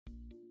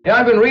Yeah,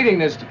 I've been reading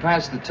this to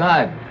pass the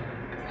time.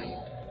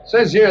 It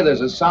says here there's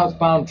a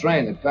southbound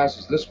train that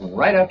passes this one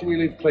right after we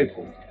leave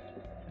Claypool.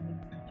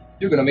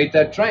 You're going to meet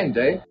that train,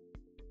 Dave.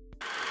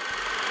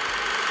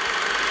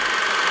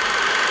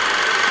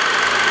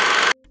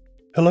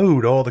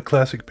 Hello to all the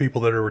classic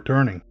people that are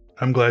returning.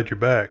 I'm glad you're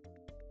back.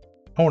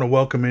 I want to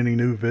welcome any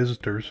new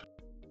visitors.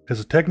 As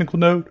a technical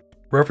note,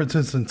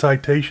 references and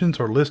citations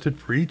are listed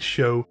for each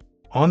show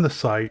on the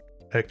site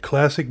at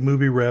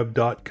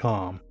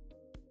classicmovierev.com.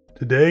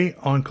 Today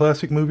on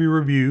Classic Movie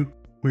Review,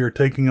 we are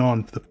taking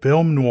on the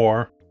film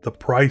noir The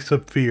Price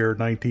of Fear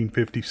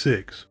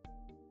 1956.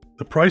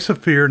 The Price of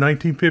Fear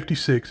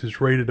 1956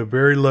 is rated a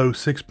very low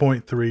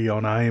 6.3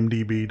 on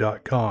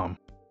imdb.com.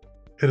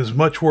 It is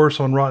much worse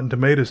on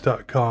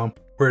RottenTomatoes.com,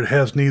 where it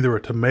has neither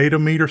a tomato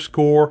meter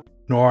score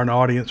nor an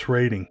audience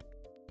rating.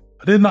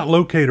 I did not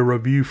locate a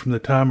review from the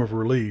time of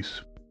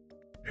release.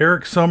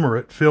 Eric Sommer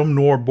at Film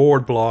Noir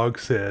Board blog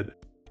said,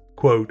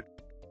 quote,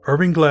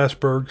 Irving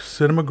Glassberg's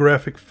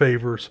cinematographic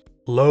favors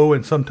low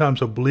and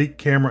sometimes oblique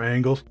camera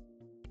angles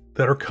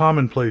that are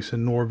commonplace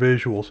in noir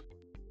visuals,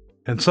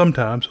 and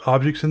sometimes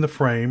objects in the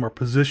frame are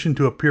positioned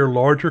to appear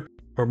larger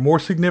or more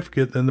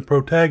significant than the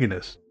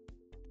protagonist.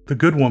 The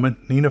good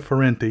woman, Nina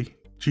Ferrenti,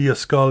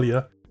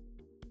 Giascalia,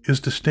 is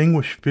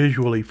distinguished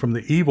visually from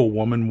the evil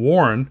woman,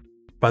 Warren,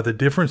 by the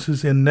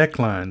differences in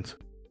necklines.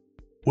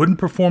 Wooden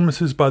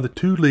performances by the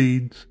two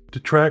leads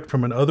detract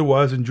from an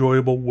otherwise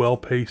enjoyable,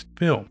 well-paced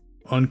film.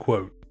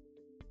 Unquote.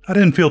 I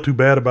didn't feel too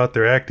bad about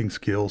their acting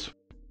skills.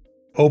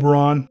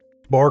 Oberon,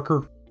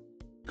 Barker,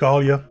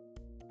 Scalia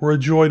were a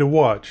joy to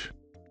watch.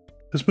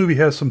 This movie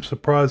has some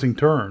surprising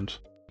turns.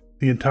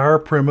 The entire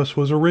premise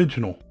was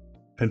original.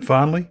 And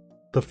finally,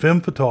 the femme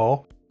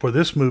fatale for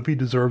this movie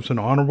deserves an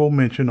honorable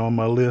mention on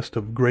my list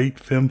of great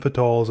femme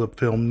fatales of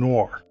film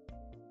noir.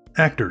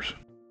 Actors.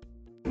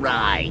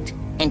 Right,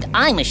 and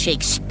I'm a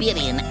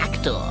Shakespearean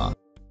actor.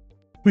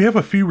 We have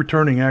a few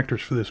returning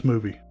actors for this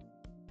movie.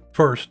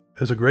 First,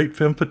 as a great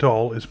femme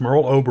fatale is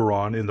Merle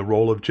Oberon in the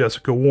role of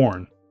Jessica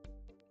Warren.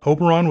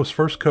 Oberon was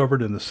first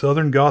covered in the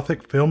Southern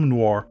Gothic film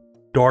noir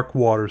Dark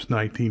Waters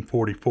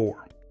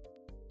 1944.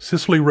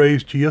 Cicely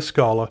Reyes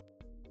Giascala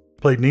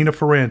played Nina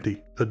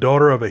Ferrenti, the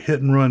daughter of a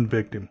hit-and-run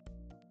victim.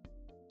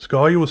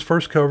 Scalia was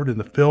first covered in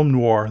the film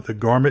noir The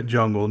Garment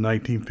Jungle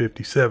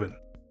 1957.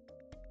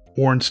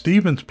 Warren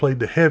Stevens played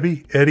the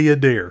heavy Eddie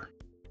Adair.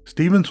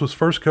 Stevens was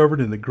first covered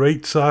in the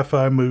great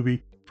sci-fi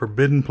movie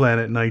Forbidden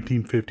Planet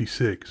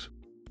 1956.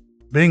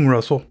 Bing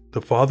Russell,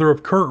 the father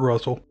of Kurt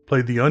Russell,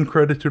 played the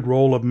uncredited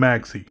role of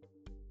Maxie.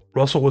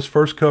 Russell was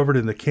first covered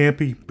in the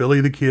campy Billy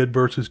the Kid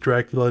vs.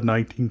 Dracula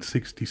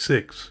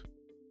 1966.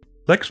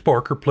 Lex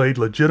Barker played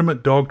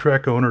legitimate dog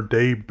track owner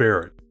Dave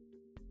Barrett.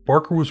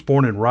 Barker was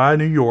born in Rye,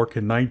 New York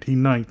in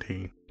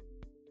 1919.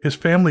 His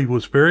family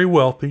was very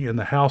wealthy and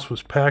the house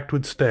was packed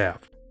with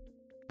staff.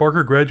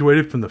 Barker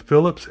graduated from the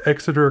Phillips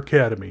Exeter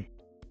Academy.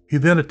 He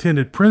then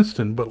attended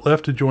Princeton but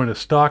left to join a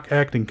stock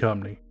acting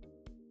company.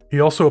 He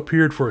also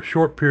appeared for a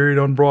short period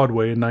on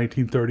Broadway in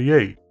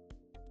 1938.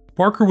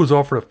 Barker was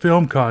offered a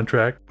film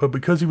contract, but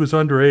because he was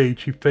underage,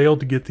 he failed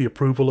to get the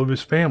approval of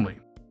his family.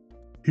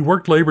 He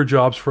worked labor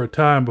jobs for a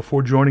time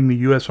before joining the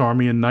U.S.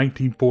 Army in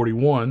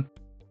 1941,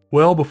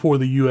 well before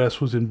the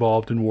U.S. was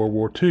involved in World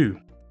War II.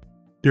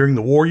 During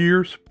the war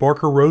years,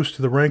 Barker rose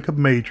to the rank of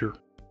major.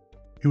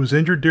 He was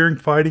injured during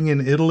fighting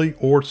in Italy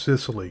or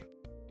Sicily.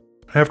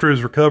 After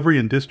his recovery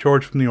and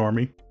discharge from the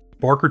Army,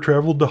 Barker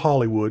traveled to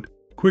Hollywood,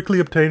 quickly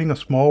obtaining a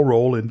small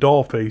role in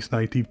Dollface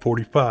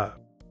 1945.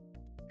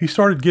 He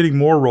started getting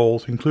more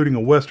roles, including a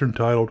western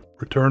titled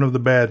Return of the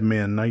Bad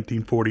Men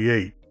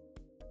 1948.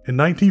 In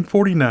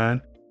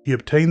 1949, he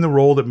obtained the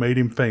role that made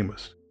him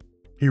famous.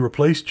 He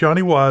replaced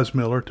Johnny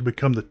Weissmuller to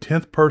become the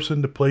 10th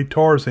person to play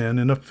Tarzan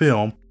in a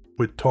film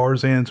with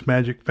Tarzan's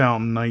Magic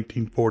Fountain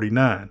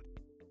 1949.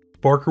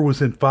 Barker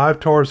was in 5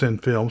 Tarzan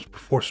films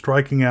before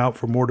striking out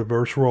for more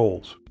diverse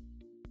roles.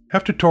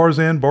 After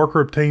Tarzan,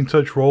 Barker obtained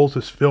such roles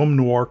as film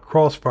noir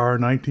Crossfire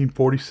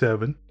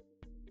 1947,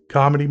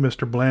 comedy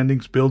Mr.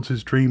 Blandings Builds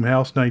His Dream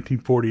House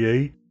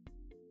 1948,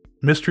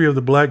 Mystery of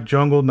the Black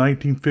Jungle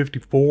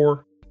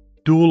 1954,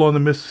 Duel on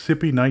the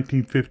Mississippi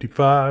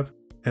 1955,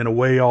 and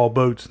Away All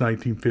Boats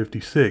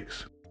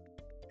 1956.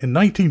 In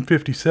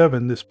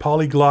 1957, this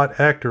polyglot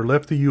actor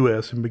left the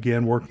U.S. and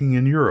began working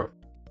in Europe.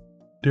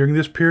 During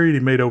this period, he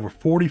made over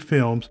 40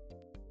 films,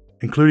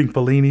 including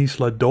Fellini's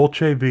La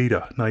Dolce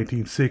Vita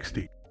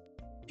 1960.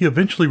 He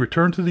eventually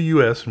returned to the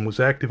U.S. and was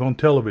active on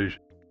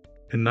television.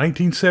 In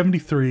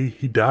 1973,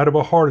 he died of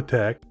a heart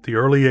attack at the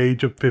early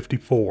age of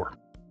 54.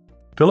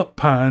 Philip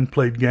Pine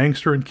played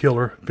gangster and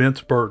killer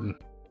Vince Burton.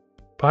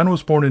 Pine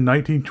was born in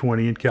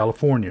 1920 in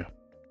California.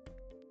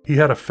 He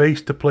had a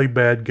face to play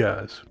bad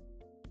guys.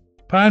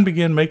 Pine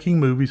began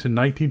making movies in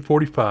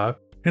 1945,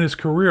 and his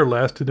career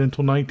lasted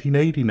until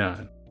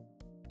 1989.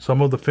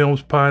 Some of the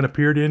films Pine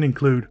appeared in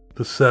include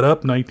The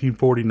Setup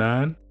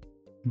 1949,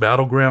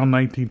 Battleground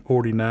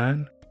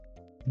 1949,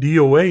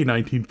 DOA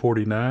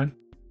 1949,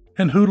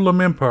 and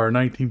Hoodlum Empire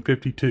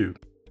 1952.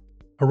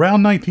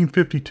 Around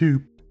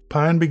 1952,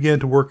 Pine began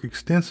to work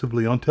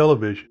extensively on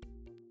television.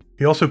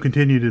 He also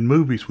continued in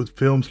movies with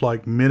films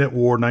like Men at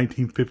War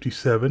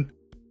 1957,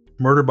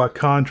 Murder by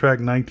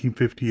Contract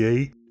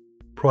 1958,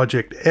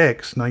 Project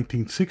X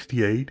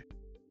 1968,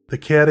 The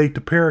Cat Ate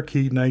the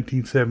Parakeet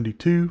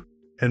 1972,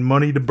 and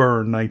Money to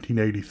Burn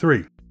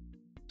 1983.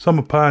 Some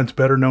of Pine's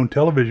better-known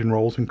television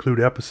roles include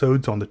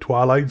episodes on The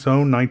Twilight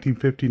Zone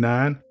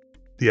 1959,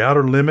 The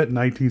Outer Limit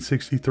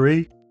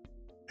 1963,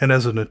 and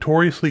as a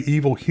notoriously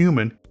evil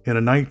human in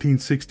a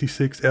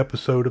 1966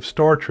 episode of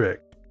Star Trek.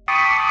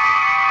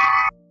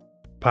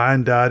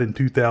 Pine died in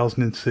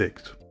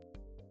 2006.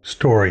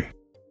 Story.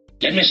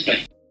 Let me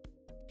explain.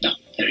 No,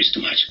 there is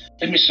too much.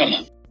 Let me sum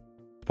up.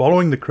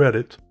 Following the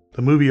credits,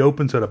 the movie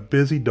opens at a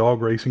busy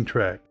dog racing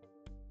track.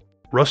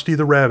 Rusty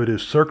the Rabbit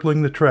is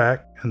circling the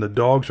track, and the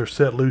dogs are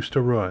set loose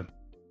to run.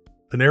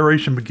 The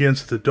narration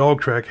begins that the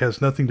dog track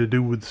has nothing to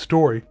do with the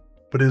story,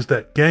 but is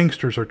that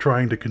gangsters are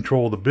trying to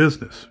control the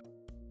business.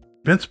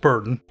 Vince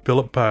Burton,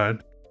 Philip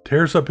Pine,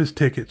 tears up his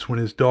tickets when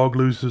his dog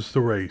loses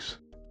the race.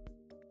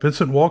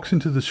 Vincent walks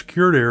into the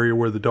secured area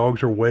where the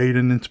dogs are weighed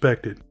and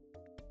inspected.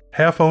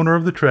 Half owner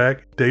of the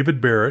track,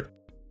 David Barrett,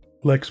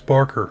 Lex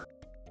Barker,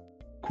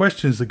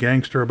 questions the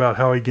gangster about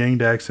how he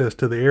gained access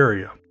to the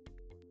area.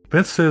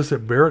 Vince says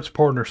that Barrett's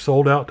partner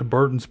sold out to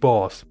Burton's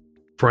boss,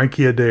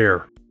 Frankie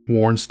Adair,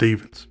 Warren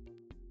Stevens.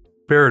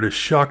 Barrett is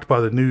shocked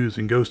by the news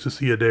and goes to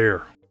see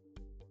Adair.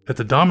 At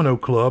the Domino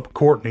Club,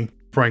 Courtney,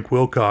 Frank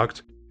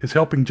Wilcox, is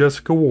helping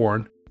Jessica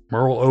Warren,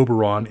 Merle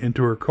Oberon,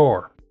 into her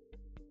car.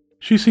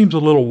 She seems a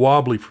little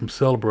wobbly from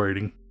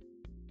celebrating.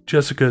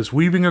 Jessica is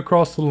weaving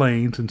across the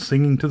lanes and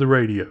singing to the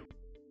radio.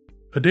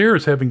 Adair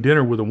is having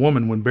dinner with a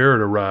woman when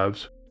Barrett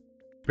arrives.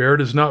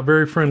 Barrett is not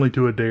very friendly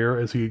to Adair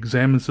as he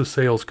examines the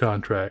sales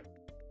contract.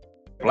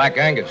 Black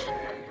Angus.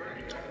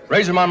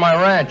 Raise them on my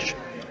ranch.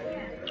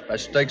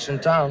 Best steaks in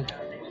town.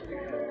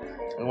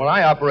 And when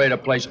I operate a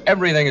place,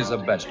 everything is the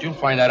best. You'll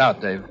find that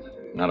out, Dave.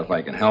 Not if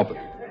I can help it.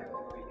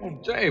 Oh,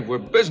 Dave, we're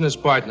business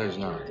partners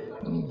now.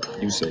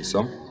 You say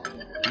so.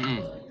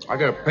 I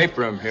got a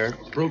paper in here.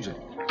 Proves it.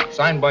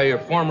 Signed by your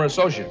former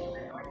associate.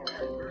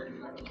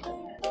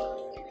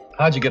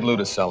 How'd you get Lou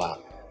to sell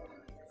out?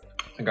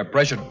 I think I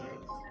pressured him.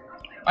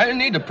 I didn't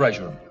need to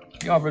pressure him.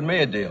 He offered me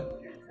a deal.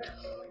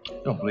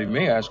 Don't believe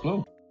me, ask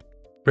Lou.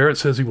 Barrett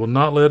says he will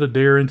not let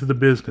Adair into the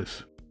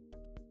business.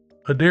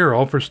 Adair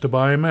offers to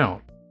buy him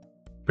out.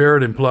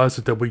 Barrett implies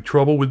that there'll be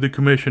trouble with the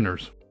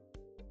commissioners.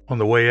 On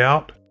the way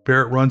out,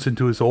 Barrett runs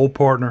into his old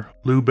partner,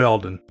 Lou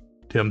Belden,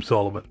 Tim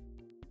Sullivan.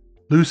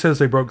 Lou says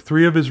they broke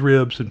 3 of his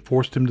ribs and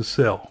forced him to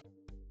sell.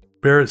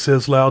 Barrett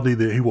says loudly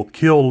that he will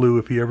kill Lou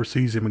if he ever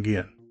sees him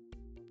again.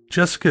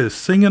 Jessica is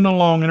singing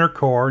along in her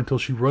car until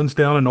she runs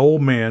down an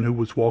old man who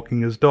was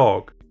walking his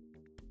dog.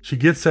 She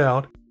gets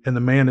out, and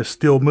the man is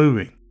still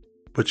moving,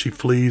 but she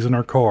flees in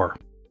her car.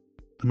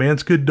 The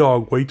man's good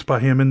dog waits by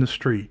him in the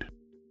street.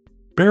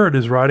 Barrett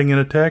is riding in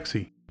a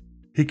taxi.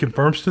 He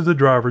confirms to the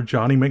driver,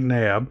 Johnny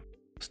McNabb,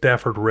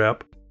 Stafford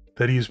rep,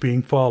 that he is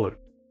being followed.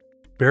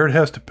 Barrett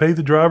has to pay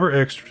the driver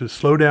extra to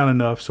slow down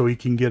enough so he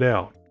can get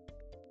out.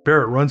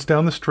 Barrett runs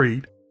down the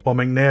street while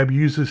McNabb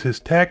uses his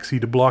taxi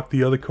to block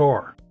the other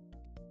car.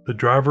 The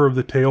driver of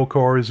the tail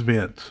car is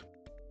Vince.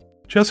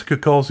 Jessica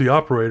calls the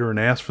operator and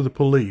asks for the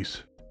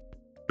police.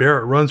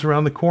 Barrett runs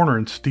around the corner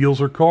and steals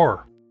her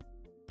car.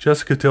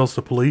 Jessica tells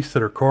the police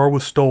that her car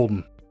was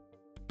stolen.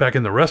 Back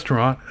in the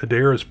restaurant,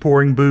 Adair is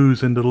pouring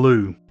booze into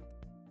Lou.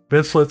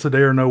 Vince lets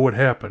Adair know what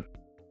happened.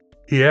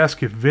 He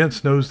asks if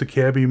Vince knows the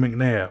cabbie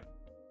McNabb.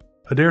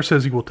 Adair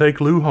says he will take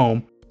Lou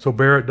home so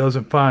Barrett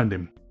doesn't find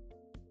him.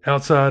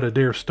 Outside,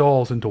 Adair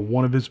stalls until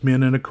one of his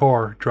men in a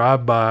car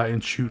drive by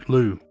and shoot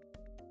Lou.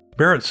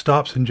 Barrett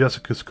stops in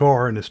Jessica's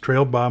car and is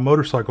trailed by a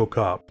motorcycle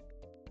cop.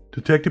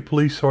 Detective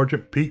Police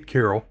Sergeant Pete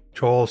Carroll,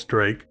 Charles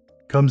Drake,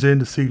 comes in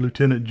to see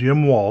Lieutenant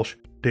Jim Walsh,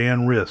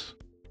 Dan Riss.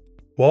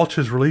 Walsh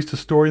has released a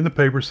story in the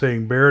paper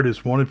saying Barrett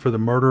is wanted for the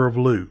murder of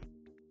Lou.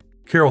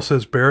 Carroll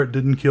says Barrett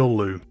didn't kill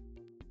Lou.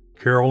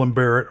 Carroll and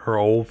Barrett are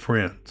old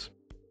friends.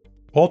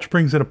 Walsh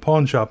brings in a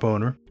pawn shop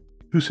owner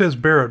who says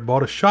Barrett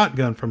bought a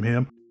shotgun from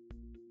him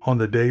on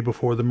the day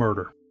before the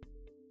murder.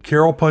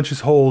 Carroll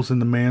punches holes in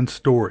the man's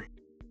story.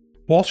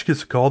 Walsh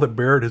gets a call that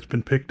Barrett has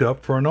been picked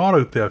up for an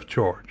auto theft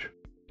charge.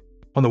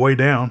 On the way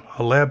down,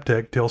 a lab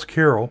tech tells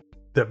Carroll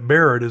that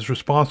Barrett is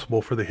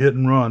responsible for the hit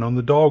and run on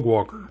the dog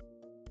walker.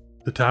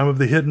 The time of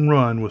the hit and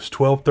run was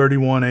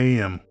 12:31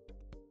 a.m.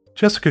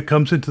 Jessica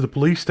comes into the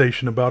police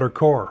station about her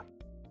car.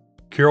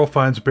 Carroll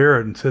finds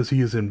Barrett and says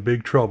he is in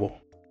big trouble.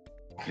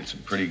 Get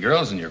some pretty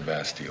girls in your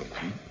Bastille,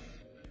 Pete.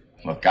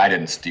 Look, I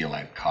didn't steal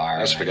that car.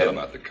 Let's forget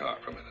about the car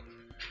for a minute.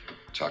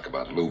 Talk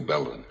about Lou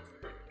Belden.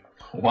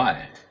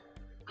 Why?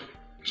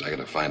 Because I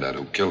gotta find out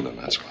who killed him,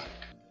 that's why.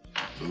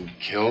 Lou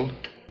killed?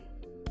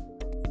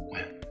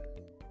 When?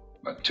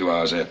 About 2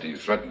 hours after you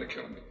threatened to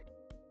kill him.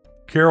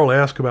 Carroll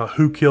asks about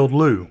who killed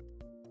Lou.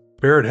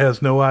 Barrett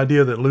has no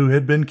idea that Lou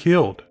had been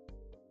killed.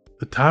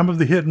 The time of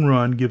the hit and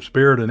run gives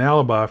Barrett an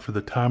alibi for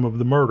the time of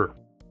the murder.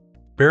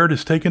 Barrett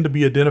is taken to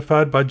be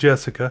identified by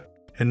Jessica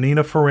and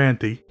Nina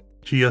Ferranti,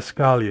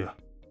 Giascalia.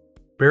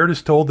 Barrett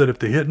is told that if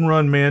the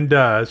hit-and-run man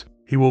dies,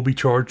 he will be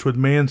charged with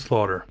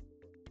manslaughter.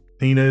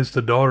 Nina is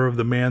the daughter of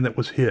the man that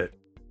was hit.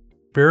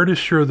 Barrett is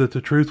sure that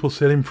the truth will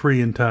set him free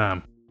in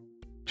time.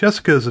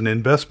 Jessica is an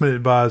investment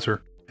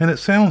advisor, and it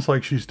sounds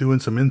like she's doing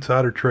some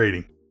insider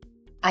trading.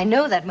 I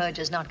know that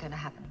merger's not going to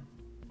happen,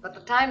 but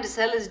the time to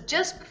sell is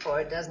just before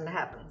it doesn't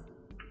happen.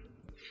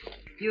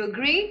 You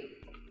agree?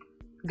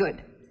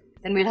 Good.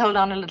 Then we'll hold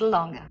on a little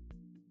longer.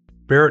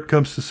 Barrett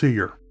comes to see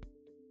her.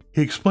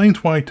 He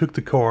explains why he took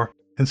the car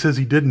and says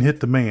he didn't hit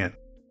the man.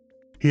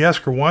 He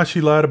asks her why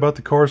she lied about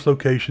the car's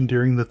location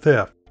during the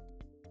theft.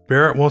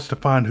 Barrett wants to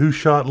find who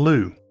shot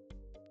Lou.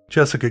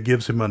 Jessica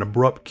gives him an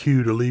abrupt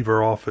cue to leave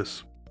her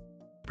office.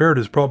 Barrett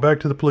is brought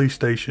back to the police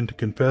station to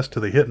confess to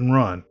the hit and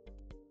run.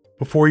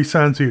 Before he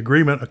signs the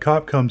agreement, a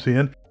cop comes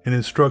in and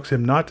instructs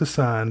him not to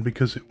sign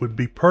because it would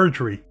be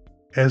perjury,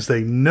 as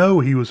they know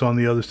he was on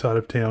the other side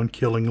of town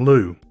killing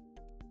Lou.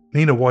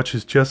 Nina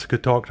watches Jessica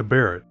talk to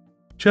Barrett.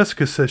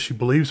 Jessica says she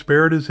believes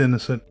Barrett is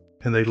innocent,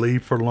 and they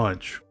leave for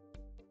lunch.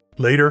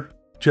 Later,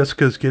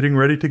 Jessica is getting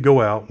ready to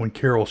go out when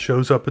Carol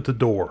shows up at the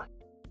door.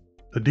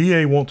 The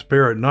DA wants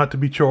Barrett not to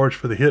be charged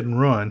for the hit and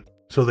run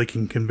so they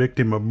can convict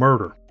him of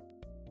murder.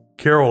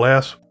 Carol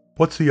asks,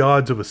 what's the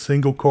odds of a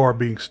single car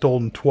being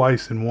stolen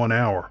twice in 1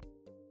 hour?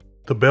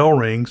 The bell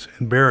rings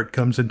and Barrett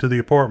comes into the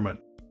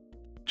apartment.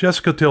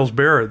 Jessica tells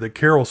Barrett that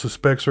Carol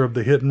suspects her of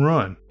the hit and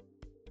run.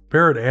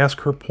 Barrett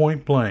asks her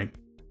point blank,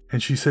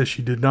 and she says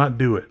she did not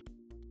do it.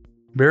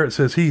 Barrett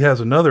says he has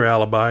another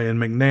alibi in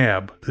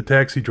McNabb, the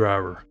taxi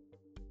driver.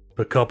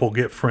 The couple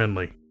get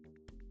friendly.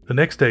 The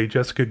next day,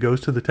 Jessica goes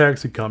to the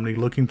taxi company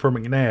looking for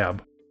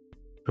McNabb.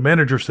 The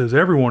manager says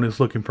everyone is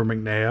looking for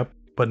McNabb,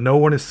 but no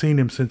one has seen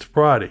him since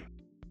Friday.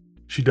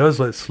 She does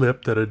let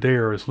slip that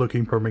Adair is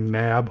looking for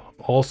McNabb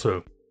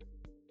also.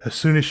 As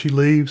soon as she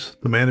leaves,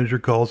 the manager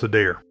calls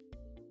Adair.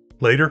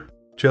 Later,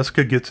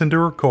 Jessica gets into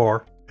her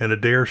car and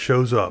Adair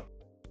shows up.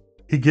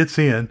 He gets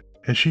in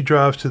and she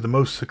drives to the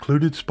most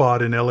secluded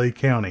spot in LA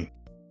County.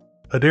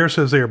 Adair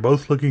says they are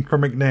both looking for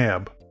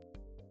McNabb.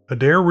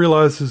 Adair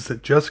realizes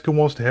that Jessica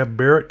wants to have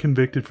Barrett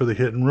convicted for the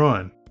hit and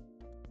run.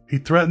 He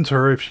threatens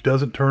her if she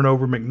doesn't turn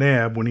over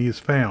McNabb when he is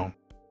found.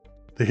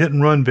 The hit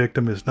and run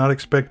victim is not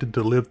expected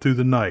to live through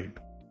the night.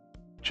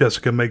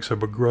 Jessica makes a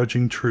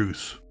begrudging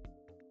truce.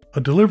 A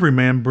delivery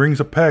man brings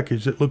a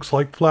package that looks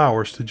like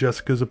flowers to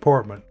Jessica's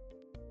apartment.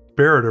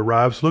 Barrett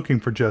arrives looking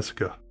for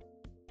Jessica.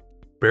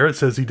 Barrett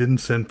says he didn't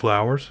send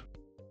flowers.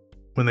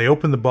 When they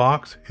open the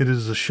box, it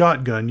is a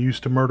shotgun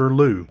used to murder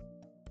Lou.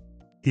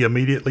 He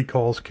immediately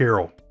calls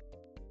Carol.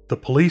 The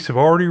police have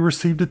already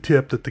received a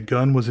tip that the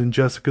gun was in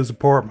Jessica's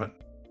apartment.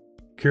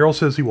 Carol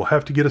says he will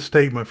have to get a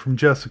statement from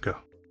Jessica.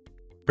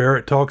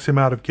 Barrett talks him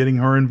out of getting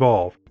her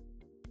involved.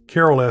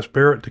 Carol asks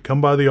Barrett to come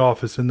by the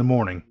office in the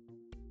morning.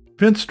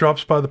 Vince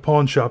drops by the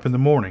pawn shop in the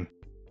morning.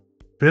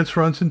 Vince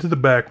runs into the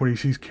back when he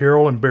sees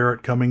Carol and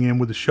Barrett coming in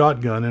with a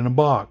shotgun in a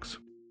box.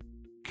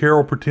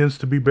 Carol pretends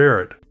to be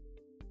Barrett.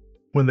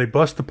 When they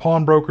bust the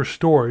pawnbroker's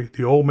story,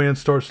 the old man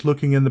starts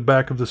looking in the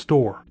back of the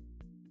store.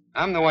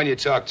 I'm the one you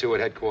talked to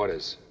at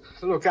headquarters.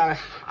 Look, I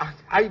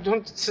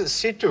don't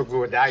see too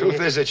good.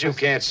 Truth is that you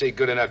can't see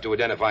good enough to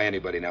identify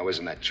anybody now.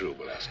 Isn't that true,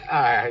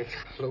 Velasquez?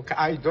 Look,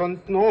 I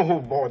don't know who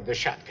bought the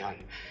shotgun.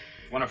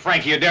 One of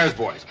Frankie Adair's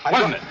boys,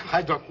 wasn't it?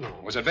 I don't know.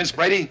 Was it Vince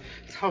Brady?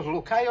 Oh,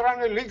 look, I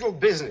run a legal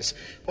business.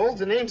 All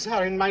the names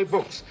are in my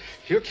books.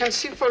 You can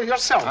see for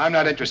yourself. I'm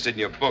not interested in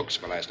your books,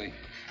 Velasquez.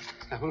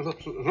 Now,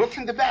 look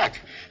in the back.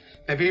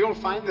 Maybe you'll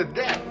find the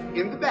debt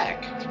in the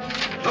back.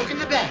 Look in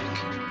the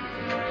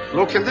back.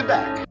 Look in the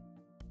back.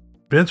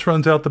 Vince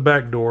runs out the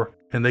back door,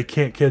 and they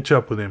can't catch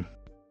up with him.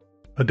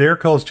 Adair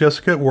calls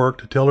Jessica at work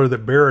to tell her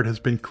that Barrett has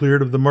been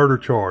cleared of the murder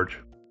charge.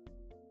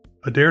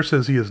 Adair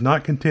says he is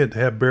not content to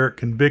have Barrett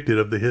convicted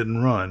of the hit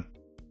and run.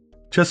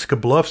 Jessica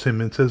bluffs him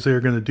and says they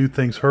are going to do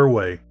things her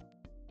way.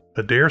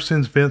 Adair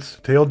sends Vince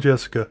to tell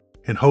Jessica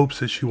in hopes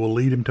that she will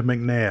lead him to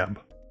McNabb.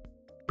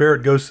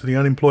 Barrett goes to the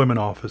unemployment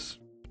office.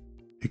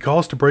 He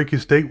calls to break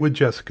his date with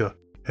Jessica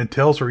and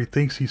tells her he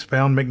thinks he's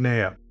found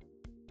McNabb.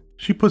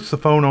 She puts the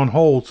phone on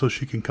hold so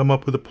she can come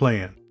up with a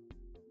plan.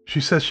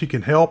 She says she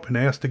can help and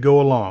asks to go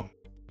along.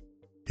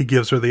 He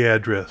gives her the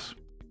address.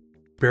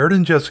 Barrett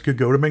and Jessica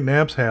go to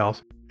McNabb's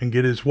house and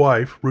get his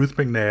wife, Ruth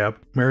McNabb,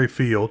 Mary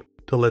Field,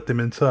 to let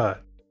them inside.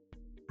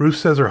 Ruth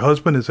says her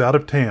husband is out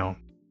of town.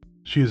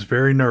 She is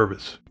very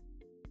nervous.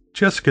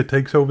 Jessica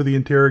takes over the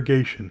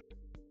interrogation.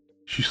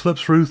 She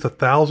slips Ruth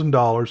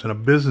 $1,000 and a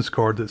business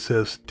card that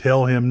says,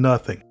 "Tell him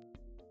nothing."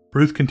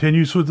 Ruth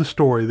continues with the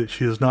story that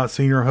she has not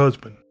seen her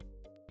husband.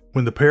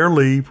 When the pair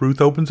leave,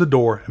 Ruth opens the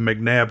door and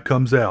McNabb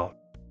comes out.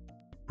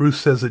 Ruth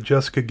says that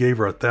Jessica gave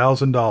her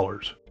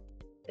 $1,000.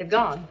 They've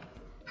gone.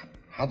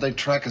 How'd they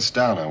track us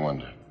down, I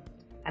wonder?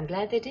 I'm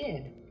glad they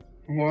did.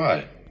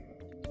 Why?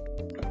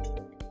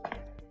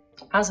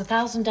 How's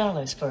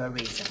 $1,000 for a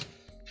reason?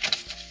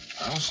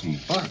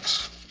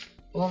 $1,000?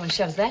 A woman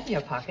shoves that in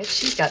your pocket,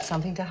 she's got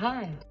something to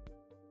hide.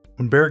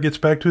 When Barrett gets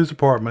back to his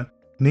apartment,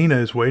 Nina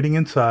is waiting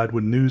inside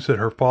with news that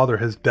her father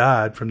has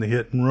died from the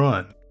hit and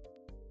run.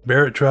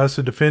 Barrett tries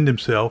to defend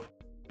himself,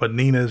 but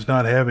Nina is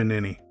not having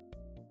any.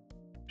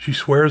 She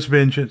swears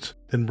vengeance,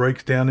 then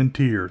breaks down in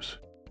tears.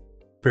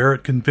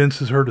 Barrett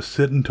convinces her to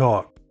sit and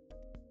talk.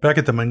 Back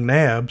at the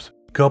McNabbs,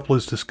 the couple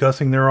is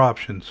discussing their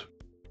options.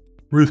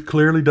 Ruth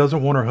clearly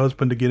doesn't want her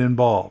husband to get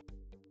involved.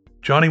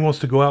 Johnny wants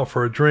to go out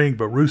for a drink,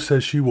 but Ruth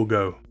says she will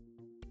go.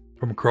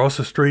 From across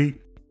the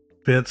street,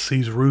 Vince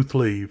sees Ruth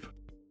leave.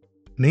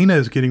 Nina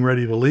is getting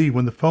ready to leave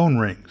when the phone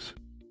rings.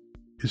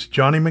 It's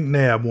Johnny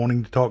McNabb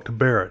wanting to talk to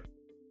Barrett.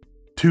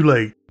 Too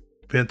late,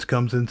 Vince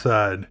comes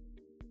inside.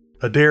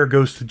 Adair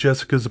goes to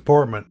Jessica's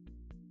apartment.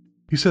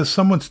 He says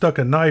someone stuck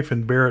a knife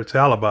in Barrett's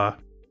alibi,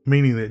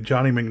 meaning that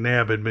Johnny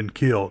McNabb had been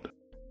killed.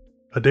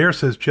 Adair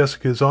says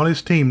Jessica is on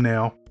his team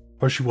now,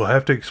 or she will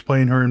have to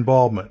explain her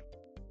involvement.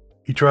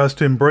 He tries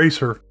to embrace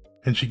her,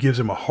 and she gives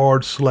him a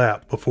hard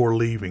slap before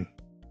leaving.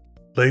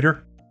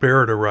 Later,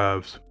 Barrett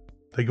arrives.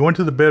 They go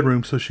into the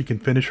bedroom so she can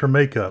finish her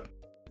makeup.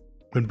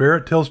 When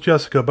Barrett tells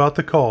Jessica about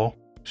the call,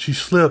 she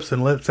slips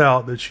and lets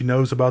out that she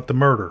knows about the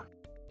murder.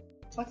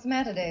 What's the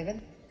matter,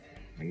 David?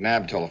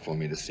 McNabb telephoned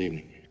me this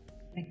evening.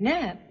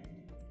 McNabb?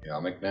 Yeah,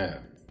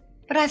 McNabb.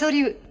 But I thought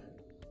you...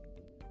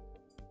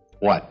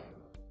 What?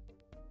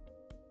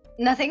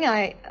 Nothing.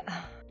 I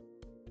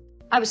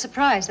was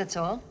surprised, that's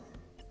all.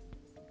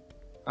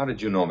 How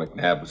did you know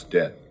McNabb was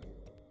dead?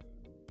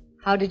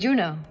 How did you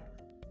know?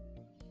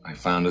 I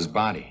found his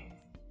body.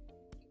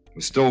 It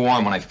was still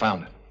warm when I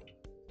found it.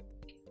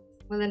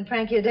 Well, then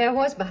Frankie Adair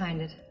was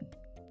behind it.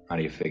 How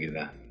do you figure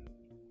that?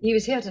 He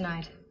was here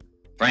tonight.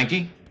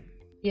 Frankie?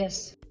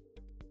 Yes.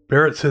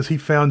 Barrett says he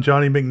found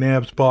Johnny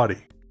McNabb's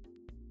body.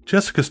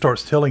 Jessica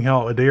starts telling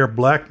how Adair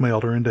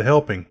blackmailed her into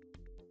helping.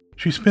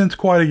 She spins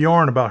quite a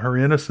yarn about her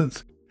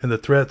innocence and the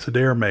threats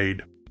Adair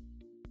made.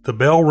 The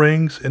bell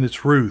rings and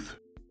it's Ruth.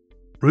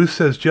 Ruth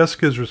says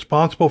Jessica is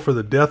responsible for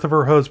the death of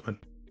her husband.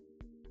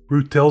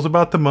 Ruth tells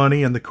about the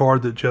money and the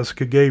card that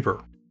Jessica gave her.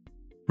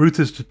 Ruth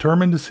is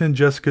determined to send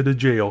Jessica to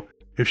jail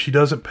if she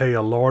doesn't pay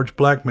a large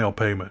blackmail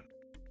payment.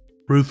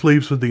 Ruth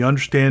leaves with the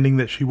understanding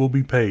that she will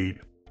be paid.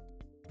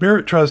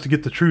 Barrett tries to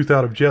get the truth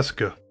out of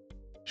Jessica.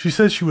 She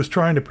says she was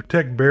trying to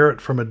protect Barrett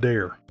from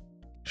Adair.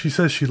 She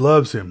says she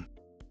loves him,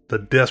 the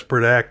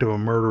desperate act of a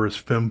murderous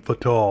femme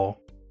fatale.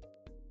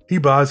 He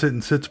buys it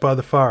and sits by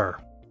the fire.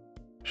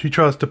 She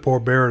tries to pour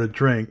Barrett a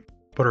drink,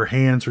 but her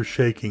hands are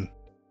shaking.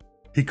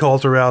 He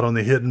calls her out on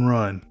the hit and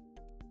run.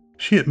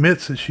 She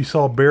admits that she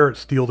saw Barrett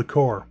steal the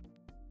car.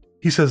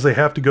 He says they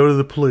have to go to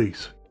the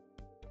police.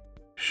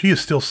 She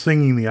is still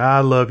singing the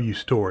I love you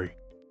story.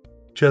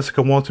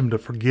 Jessica wants him to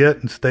forget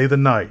and stay the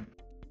night.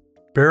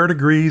 Barrett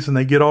agrees and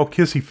they get all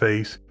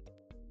kissy-face.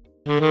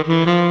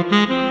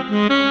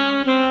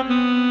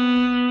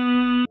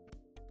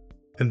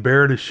 And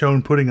Barrett is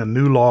shown putting a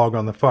new log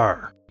on the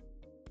fire.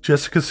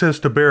 Jessica says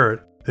to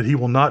Barrett that he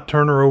will not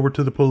turn her over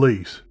to the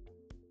police.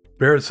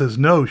 Barrett says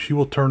no, she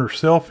will turn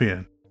herself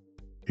in.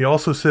 He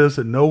also says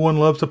that no one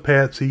loves a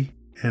patsy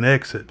and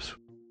exits.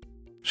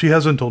 She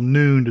has until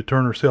noon to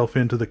turn herself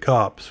in to the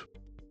cops.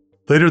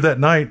 Later that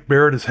night,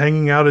 Barrett is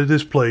hanging out at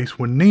his place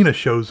when Nina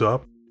shows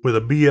up with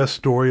a BS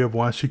story of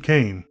why she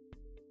came.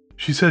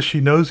 She says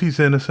she knows he's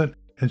innocent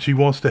and she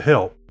wants to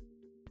help.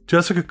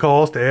 Jessica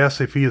calls to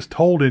ask if he has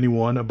told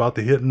anyone about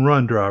the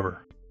hit-and-run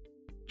driver.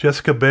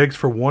 Jessica begs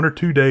for 1 or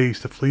 2 days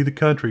to flee the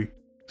country,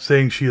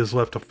 saying she has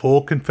left a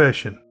full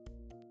confession.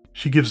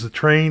 She gives the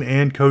train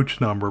and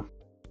coach number.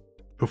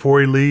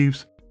 Before he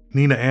leaves,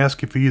 Nina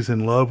asks if he is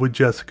in love with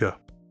Jessica.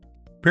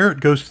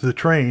 Barrett goes to the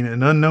train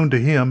and unknown to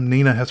him,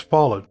 Nina has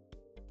followed.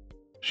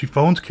 She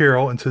phones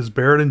Carol and says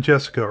Barrett and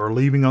Jessica are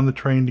leaving on the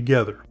train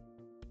together.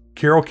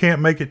 Carol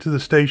can't make it to the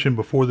station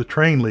before the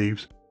train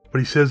leaves, but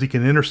he says he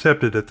can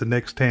intercept it at the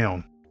next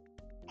town.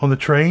 On the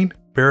train,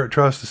 Barrett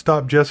tries to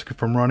stop Jessica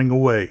from running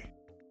away.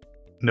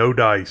 No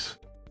dice.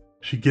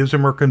 She gives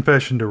him her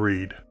confession to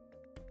read.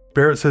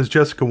 Barrett says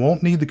Jessica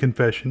won't need the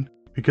confession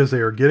because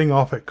they are getting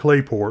off at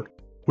Clayport,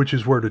 which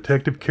is where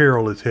Detective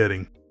Carroll is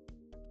heading.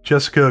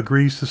 Jessica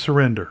agrees to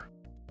surrender.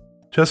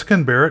 Jessica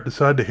and Barrett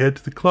decide to head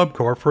to the club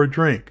car for a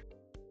drink.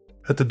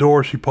 At the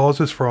door, she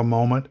pauses for a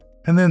moment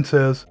and then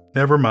says,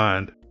 "Never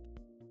mind."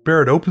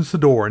 Barrett opens the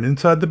door and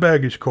inside the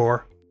baggage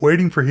car,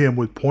 waiting for him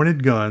with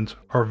pointed guns,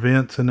 are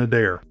Vince and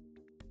Adair.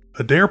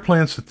 Adair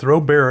plans to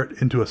throw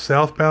Barrett into a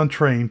southbound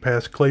train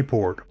past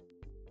Clayport.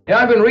 Yeah,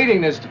 I've been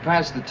reading this to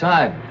pass the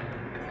time.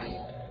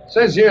 It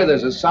says here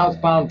there's a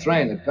southbound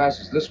train that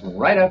passes this one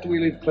right after we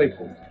leave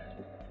Claypool.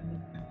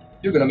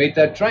 You're going to meet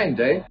that train,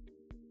 Dave.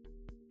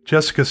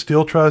 Jessica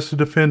still tries to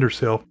defend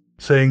herself,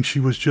 saying she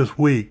was just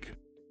weak.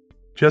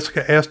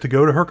 Jessica asks to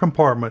go to her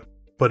compartment,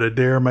 but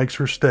Adair makes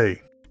her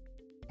stay.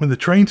 When the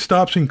train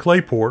stops in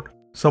Clayport,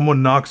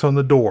 someone knocks on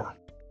the door.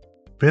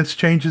 Vince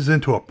changes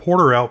into a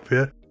porter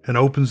outfit and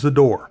opens the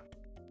door.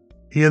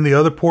 He and the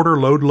other porter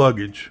load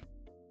luggage.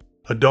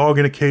 A dog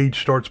in a cage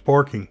starts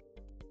barking.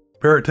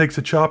 Barrett takes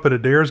a chop at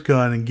Adair's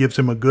gun and gives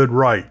him a good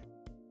right.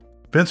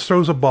 Vince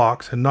throws a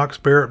box and knocks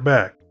Barrett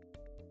back.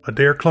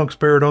 Adair clunks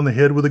Barrett on the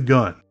head with a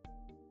gun.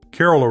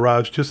 Carol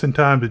arrives just in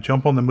time to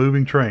jump on the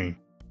moving train.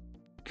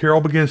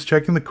 Carol begins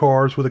checking the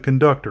cars with a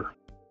conductor.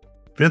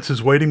 Vince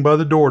is waiting by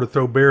the door to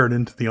throw Barrett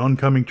into the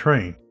oncoming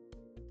train.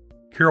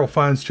 Carol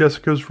finds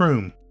Jessica's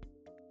room.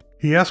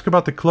 He asks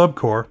about the club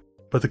car,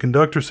 but the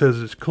conductor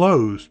says it's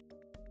closed.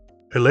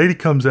 A lady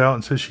comes out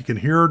and says she can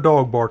hear her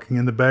dog barking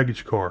in the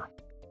baggage car.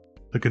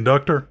 The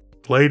conductor,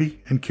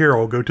 lady, and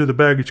Carol go to the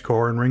baggage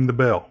car and ring the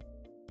bell.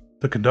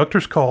 The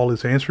conductor's call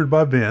is answered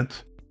by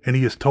Vince, and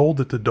he is told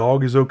that the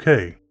dog is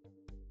okay.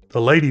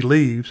 The lady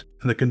leaves,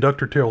 and the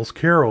conductor tells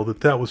Carol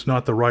that that was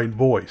not the right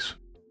voice.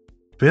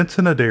 Vince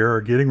and Adair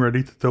are getting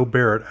ready to throw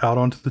Barrett out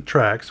onto the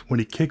tracks when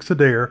he kicks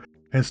Adair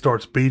and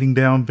starts beating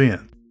down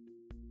Vince.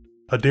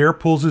 Adair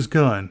pulls his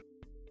gun.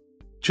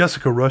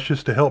 Jessica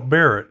rushes to help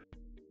Barrett.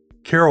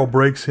 Carol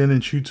breaks in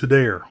and shoots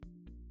Adair.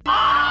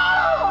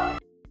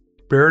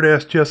 Barrett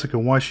asks Jessica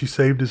why she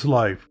saved his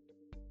life.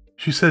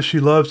 She says she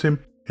loves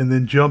him and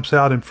then jumps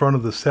out in front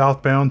of the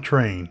southbound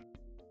train.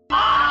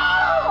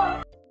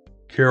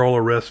 Carol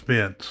arrests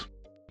Vince.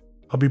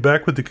 I'll be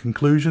back with the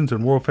conclusions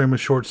and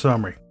world-famous short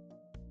summary.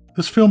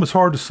 This film is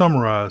hard to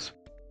summarize.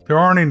 There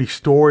aren't any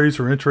stories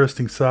or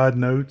interesting side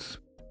notes.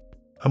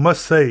 I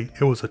must say,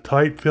 it was a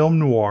tight film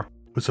noir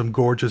with some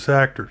gorgeous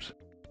actors.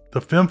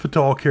 The Femme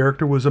Fatale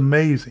character was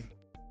amazing.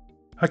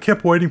 I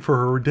kept waiting for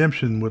her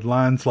redemption with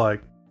lines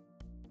like,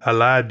 I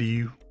lied to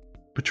you,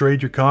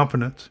 betrayed your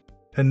confidence,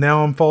 and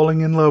now I'm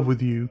falling in love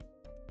with you.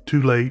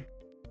 Too late.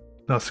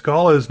 Now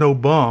Scala is no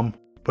bum,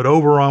 but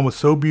Oberon was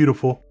so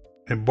beautiful,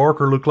 and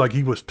Barker looked like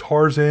he was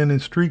Tarzan in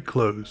street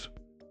clothes.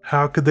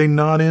 How could they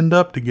not end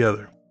up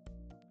together?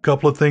 A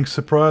couple of things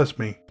surprised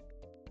me.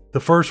 The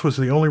first was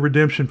the only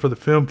redemption for the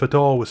Femme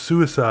Fatale was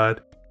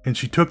suicide, and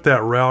she took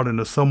that route in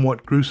a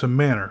somewhat gruesome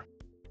manner.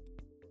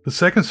 The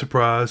second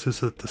surprise is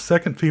that the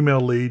second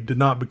female lead did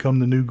not become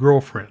the new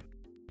girlfriend.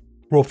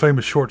 World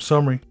famous short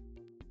summary.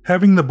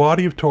 Having the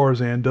body of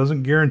Tarzan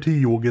doesn't guarantee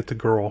you will get the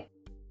girl,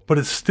 but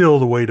it's still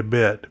the way to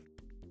bet.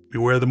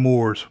 Beware the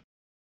Moors.